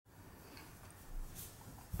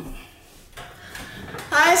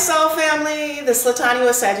Hi Soul Family, this is LaTonya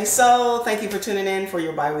with Saggy Soul. Thank you for tuning in for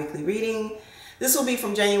your bi-weekly reading. This will be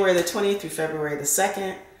from January the 20th through February the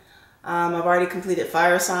 2nd. I've already completed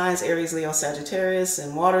fire signs, Aries, Leo, Sagittarius,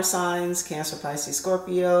 and water signs, Cancer, Pisces,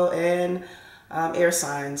 Scorpio, and air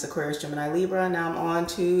signs, Aquarius, Gemini, Libra. Now I'm on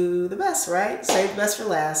to the best, right? Save the best for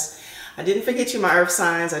last. I didn't forget you, my earth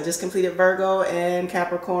signs. I just completed Virgo and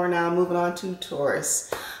Capricorn. Now I'm moving on to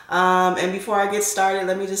Taurus. And before I get started,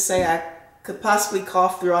 let me just say I could possibly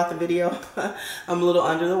cough throughout the video. I'm a little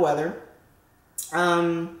under the weather.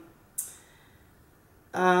 Thank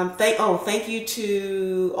you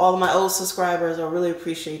to all of my old subscribers. I really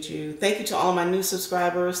appreciate you. Thank you to all of my new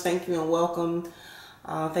subscribers. Thank you and welcome.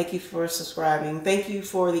 Thank you for subscribing. Thank you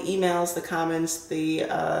for the emails, the comments, the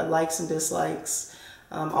likes and dislikes,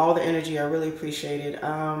 all the energy. I really appreciate it.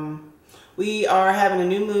 We are having a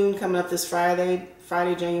new moon coming up this Friday,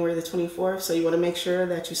 January the 24th. So you want to make sure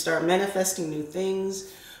that you start manifesting new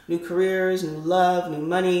things, new careers, new love, new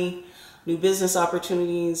money, new business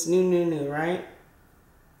opportunities, new, right?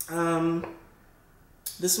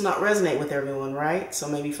 This will not resonate with everyone, right? So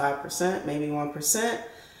maybe 5%, maybe 1%,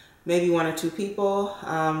 maybe 1 or 2 people,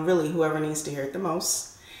 really whoever needs to hear it the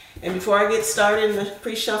most. And before I get started in the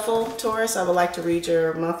pre-shuffle, Taurus, I would like to read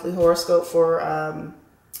your monthly horoscope for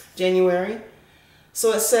January.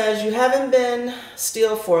 So it says, you haven't been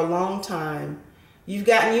still for a long time. You've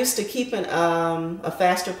gotten used to keeping a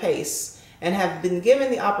faster pace and have been given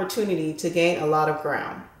the opportunity to gain a lot of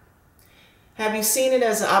ground. Have you seen it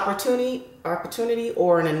as an opportunity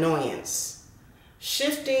or an annoyance?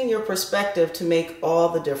 Shifting your perspective to make all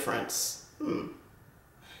the difference.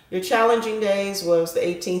 Your challenging days was the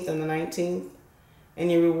 18th and the 19th, and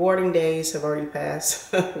your rewarding days have already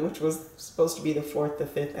passed, which was supposed to be the 4th, the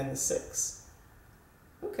 5th, and the 6th.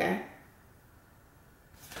 Okay.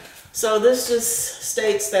 So this just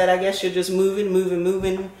states that I guess you're just moving,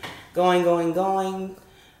 going.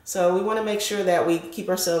 So we want to make sure that we keep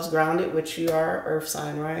ourselves grounded, which you are earth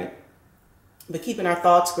sign, right? But keeping our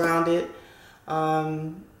thoughts grounded,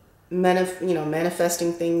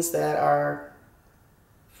 manifesting things that are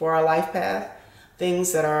for our life path,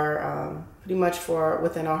 things that are pretty much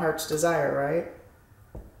within our heart's desire, right?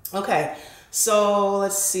 Okay, so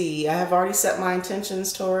let's see. I have already set my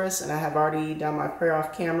intentions, Taurus, and I have already done my prayer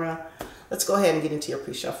off camera. Let's go ahead and get into your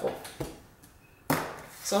pre-shuffle.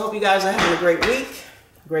 So I hope you guys are having a great week,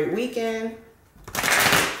 great weekend,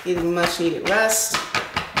 getting much needed rest,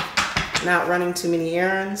 not running too many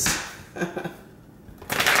errands.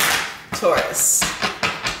 Taurus,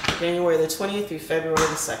 January the 20th through February the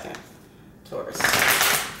 2nd. Taurus.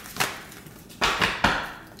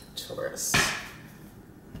 Taurus.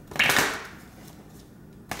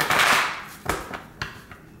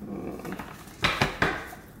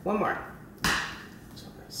 One more.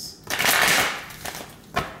 Taurus.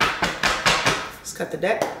 Let's cut the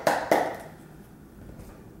deck.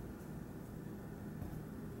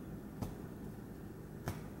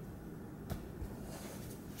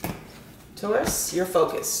 Taurus, your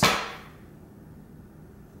focus.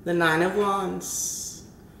 The 9 of Wands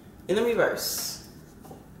in the reverse.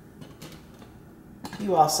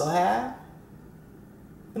 You also have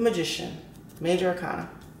the Magician, Major Arcana.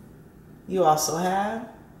 You also have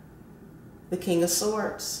the King of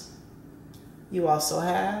Swords. You also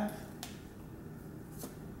have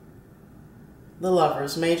the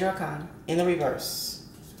Lovers, Major Arcana in the reverse.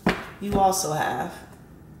 You also have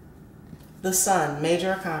the Sun,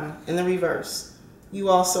 Major Arcana in the reverse. You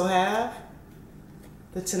also have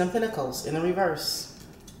the 10 of Pentacles in the reverse.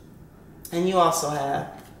 And you also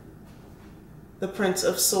have the Prince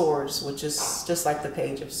of Swords, which is just like the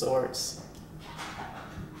Page of Swords.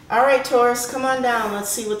 All right, Taurus, come on down. Let's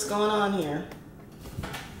see what's going on here.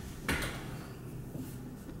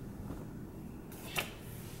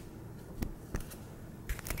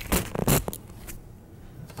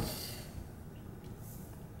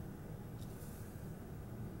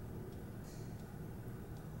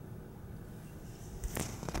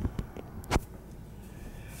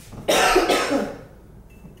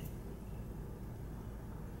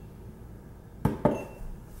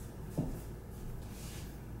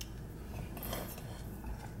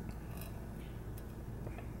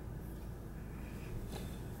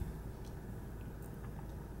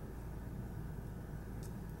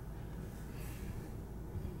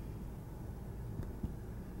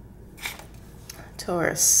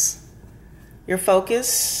 Taurus, your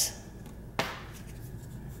focus,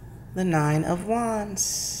 the 9 of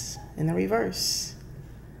Wands in the reverse.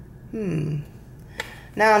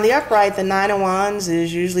 Now in the upright, the 9 of Wands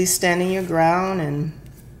is usually standing your ground, and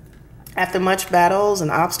after much battles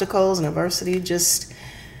and obstacles and adversity, just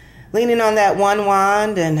leaning on that one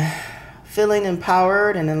wand and feeling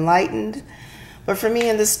empowered and enlightened. But for me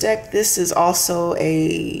in this deck, this is also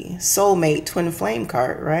a soulmate twin flame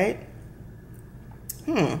card, right?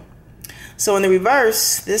 So in the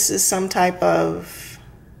reverse, this is some type of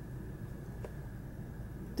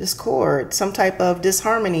discord, some type of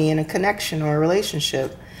disharmony in a connection or a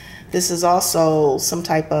relationship. This is also some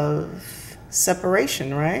type of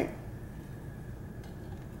separation, right?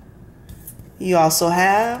 You also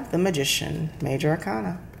have the Magician, Major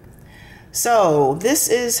Arcana. So this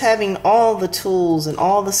is having all the tools and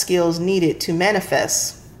all the skills needed to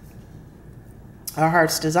manifest our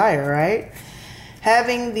heart's desire, right?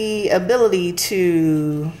 Having the ability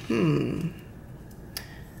to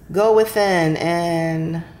go within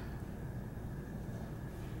and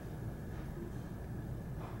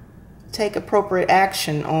take appropriate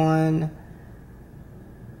action on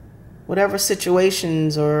whatever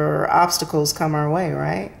situations or obstacles come our way,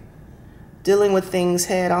 right? Dealing with things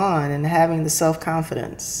head on and having the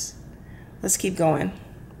self-confidence. Let's keep going.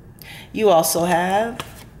 You also have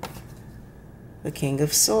the King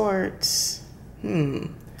of Swords.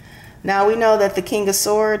 Now we know that the King of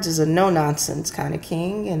Swords is a no-nonsense kind of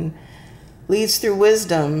king and leads through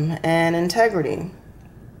wisdom and integrity.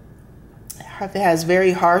 It has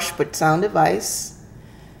very harsh but sound advice,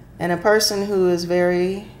 and a person who is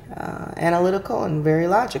very analytical and very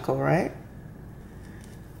logical, right?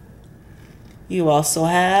 You also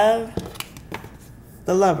have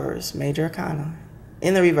the Lovers, Major Arcana,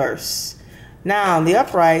 in the reverse. Now, in the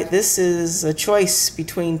upright, this is a choice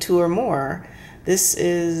between two or more. This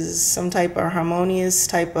is some type of harmonious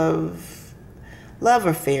type of love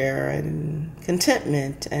affair and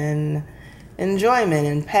contentment and enjoyment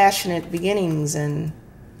and passionate beginnings and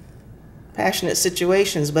passionate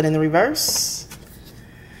situations. But in the reverse,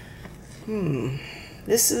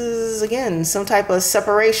 this is, again, some type of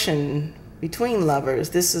separation between lovers.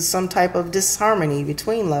 This is some type of disharmony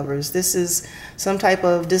between lovers. This is some type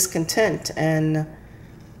of discontent and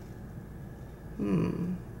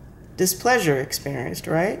displeasure experienced,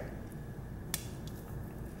 right?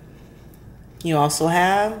 You also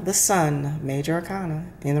have the Sun, Major Arcana,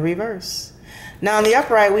 in the reverse. Now in the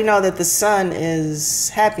upright, we know that the Sun is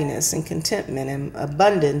happiness and contentment and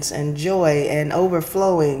abundance and joy and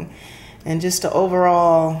overflowing and just the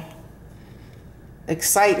overall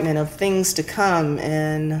excitement of things to come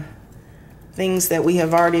and things that we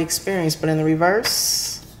have already experienced. But in the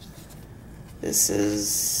reverse, this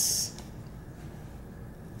is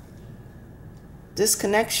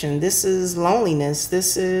disconnection. This is loneliness.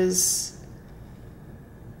 This is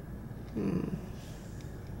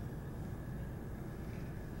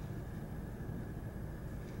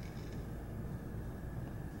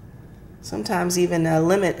sometimes even a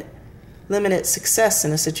limited success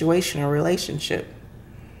in a situation or relationship.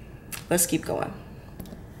 Let's keep going.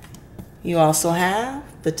 You also have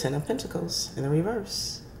the Ten of Pentacles in the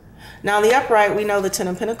reverse. Now in the upright, we know the Ten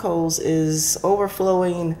of Pentacles is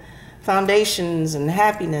overflowing foundations and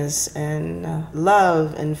happiness and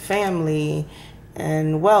love and family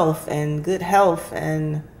and wealth and good health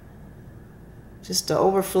and just the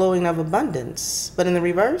overflowing of abundance. But in the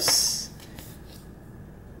reverse,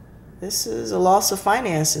 this is a loss of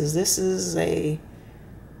finances. This is a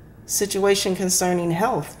situation concerning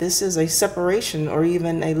health. This is a separation or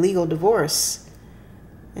even a legal divorce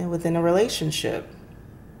and within a relationship.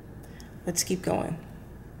 Let's keep going.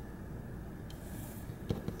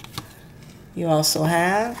 You also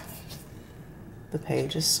have the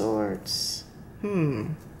Page of Swords.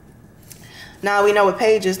 Now we know with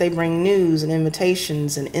pages, they bring news and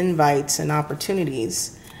invitations and invites and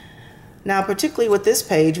opportunities. Now, particularly with this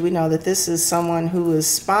page, we know that this is someone who is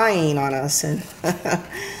spying on us and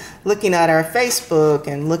looking at our Facebook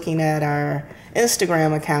and looking at our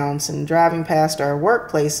Instagram accounts and driving past our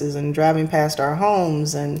workplaces and driving past our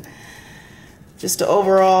homes and just an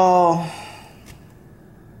overall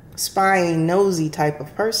spying, nosy type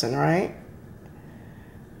of person, right?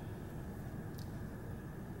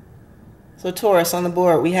 So Taurus, on the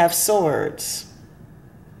board, we have swords,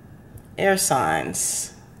 air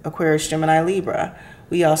signs, Aquarius, Gemini, Libra.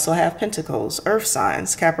 We also have pentacles, earth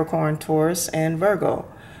signs, Capricorn, Taurus, and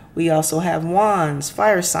Virgo. We also have wands,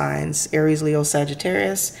 fire signs, Aries, Leo,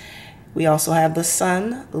 Sagittarius. We also have the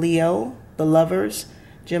Sun, Leo, the Lovers,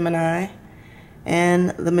 Gemini, and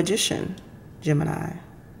the Magician, Gemini.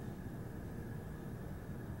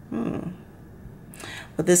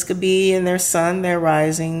 But this could be in their Sun, their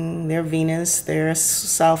rising, their Venus, their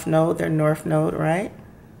South Node, their North Node, right?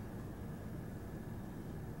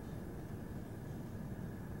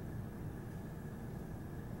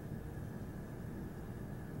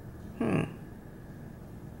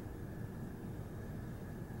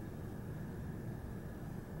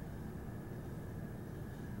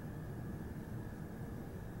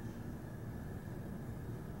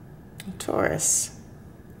 Taurus.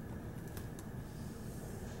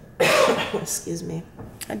 Excuse me.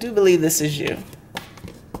 I do believe this is you.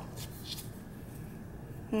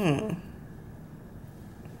 And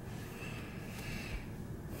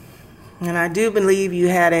I do believe you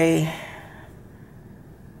had a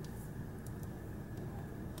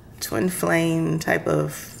twin flame type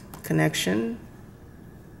of connection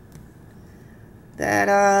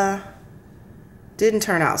that didn't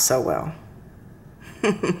turn out so well.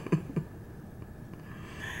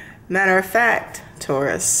 Matter of fact,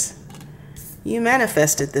 Taurus, you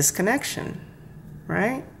manifested this connection,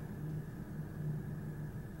 right?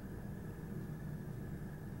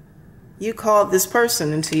 You called this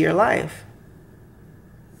person into your life.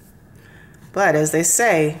 But as they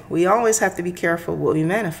say, we always have to be careful what we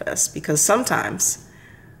manifest, because sometimes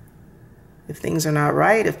if things are not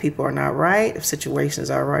right, if people are not right, if situations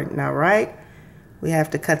are not right, we have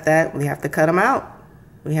to cut that. We have to cut them out.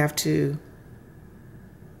 We have to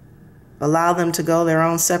allow them to go their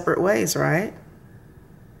own separate ways, right?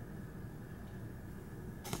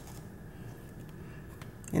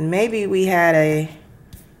 And maybe we had a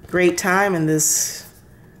great time in this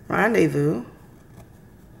rendezvous.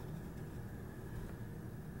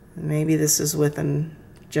 Maybe this is with a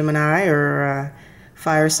Gemini or a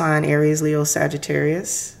fire sign, Aries, Leo,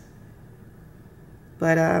 Sagittarius.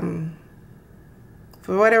 But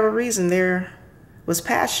for whatever reason, there was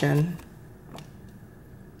passion.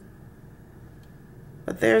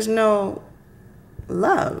 But there's no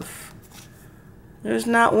love. There's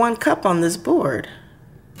not one cup on this board.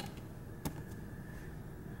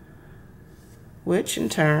 Which in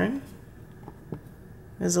turn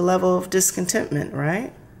is a level of discontentment,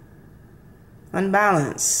 right?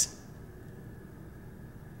 Unbalance.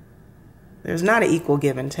 There's not an equal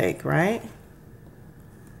give and take, right?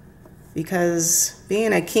 Because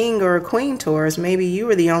being a king or a queen, Taurus, maybe you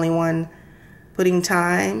were the only one putting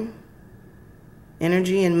time,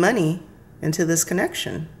 energy, and money into this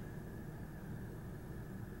connection,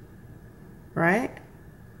 right?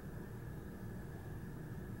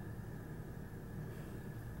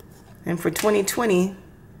 And for 2020,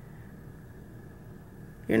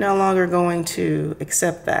 you're no longer going to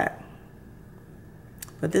accept that.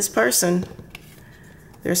 But this person,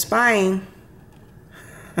 they're spying.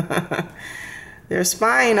 They're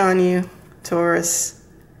spying on you, Taurus.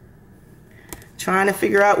 Trying to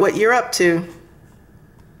figure out what you're up to.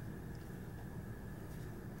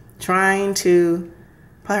 Trying to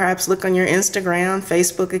perhaps look on your Instagram,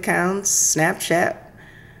 Facebook accounts, Snapchat,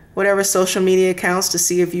 whatever social media accounts to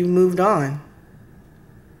see if you moved on.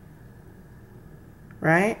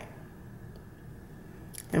 Right?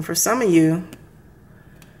 And for some of you,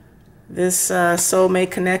 this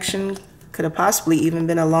soulmate connection could have possibly even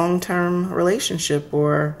been a long-term relationship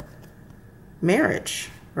or marriage,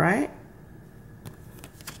 right?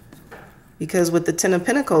 Because with the Ten of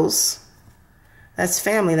Pentacles, that's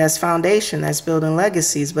family, that's foundation, that's building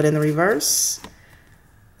legacies. But in the reverse,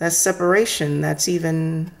 that's separation, that's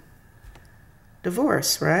even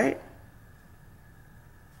divorce, right?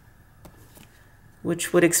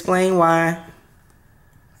 Which would explain why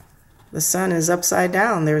the sun is upside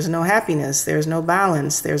down. There's no happiness, there's no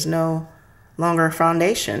balance, there's no longer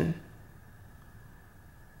foundation.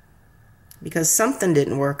 Because something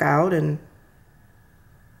didn't work out, and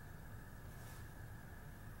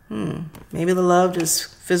maybe the love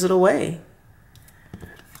just fizzled away.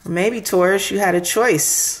 Or maybe, Taurus, you had a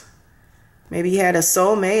choice. Maybe you had a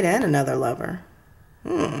soulmate and another lover.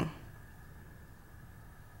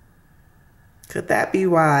 Could that be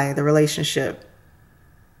why the relationship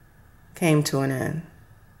came to an end?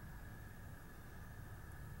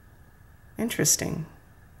 Interesting.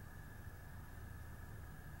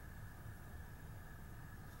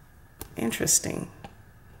 Interesting.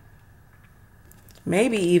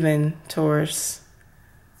 Maybe even, Taurus,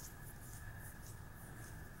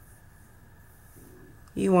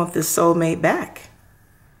 you want this soulmate back.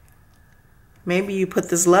 Maybe you put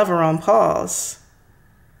this lover on pause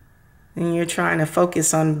and you're trying to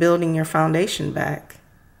focus on building your foundation back.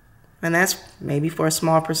 And that's maybe for a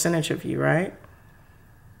small percentage of you, right?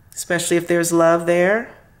 Especially if there's love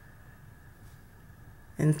there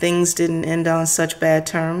and things didn't end on such bad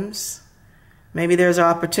terms. Maybe there's an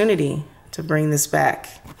opportunity to bring this back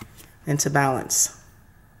into balance,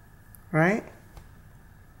 right?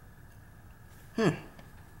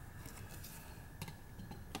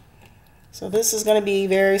 So this is going to be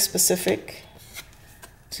very specific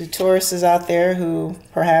to Tauruses out there who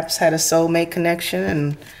perhaps had a soulmate connection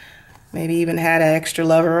and maybe even had an extra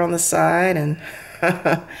lover on the side, and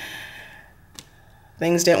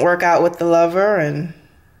things didn't work out with the lover, and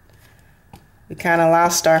We kind of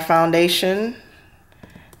lost our foundation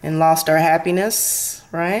and lost our happiness,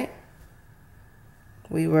 right?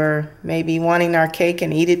 We were maybe wanting our cake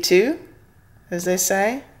and eat it too, as they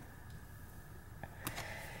say.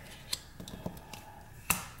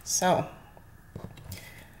 So,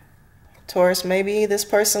 Taurus, maybe this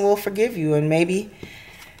person will forgive you, and maybe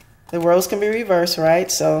the roles can be reversed, right?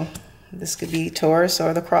 So this could be Taurus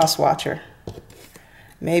or the cross watcher.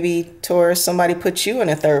 Maybe Taurus, somebody put you in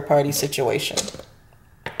a third party situation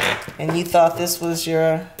and you thought this was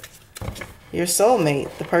your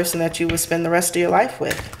soulmate, the person that you would spend the rest of your life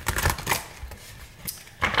with.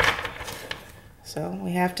 So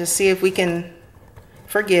we have to see if we can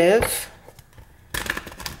forgive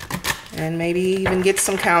and maybe even get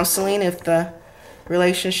some counseling if the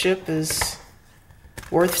relationship is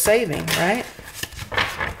worth saving, right?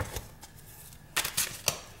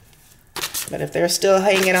 But if they're still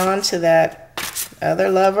hanging on to that other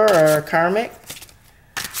lover or a karmic,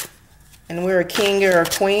 and we're a king or a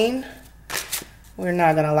queen, we're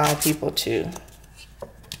not going to allow people to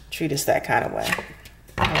treat us that kind of way.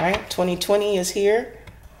 All right, 2020 is here.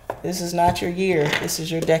 This is not your year. This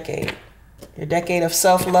is your decade. Your decade of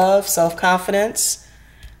self-love, self-confidence,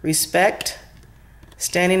 respect,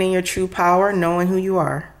 standing in your true power, knowing who you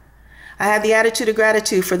are. I have the attitude of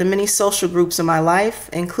gratitude for the many social groups in my life,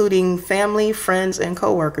 including family, friends, and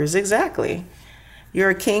coworkers. Exactly.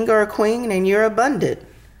 You're a king or a queen, and you're abundant.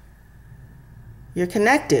 You're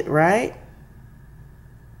connected, right?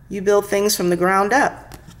 You build things from the ground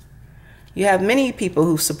up. You have many people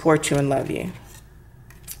who support you and love you.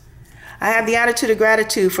 I have the attitude of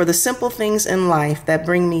gratitude for the simple things in life that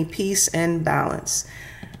bring me peace and balance.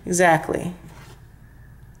 Exactly.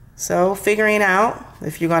 So figuring out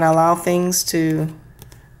if you're going to allow things to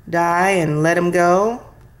die and let them go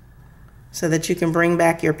so that you can bring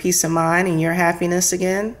back your peace of mind and your happiness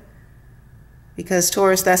again. Because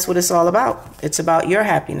Taurus, that's what it's all about. It's about your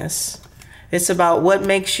happiness. It's about what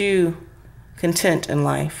makes you content in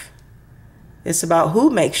life. It's about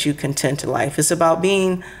who makes you content in life. It's about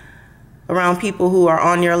being around people who are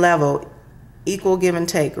on your level, equal give and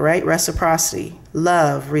take, right? Reciprocity,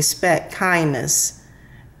 love, respect, kindness,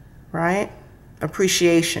 right?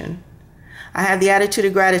 Appreciation. I have the attitude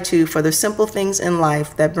of gratitude for the simple things in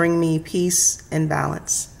life that bring me peace and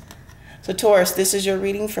balance. So Taurus, this is your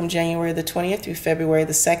reading from January the 20th through February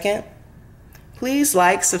the 2nd. Please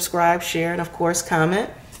like, subscribe, share, and of course comment.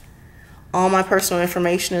 All my personal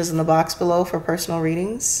information is in the box below for personal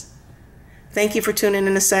readings. Thank you for tuning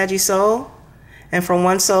in to Saggy Soul, and from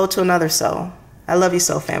one soul to another soul. I love you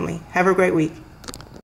so, family. Have a great week.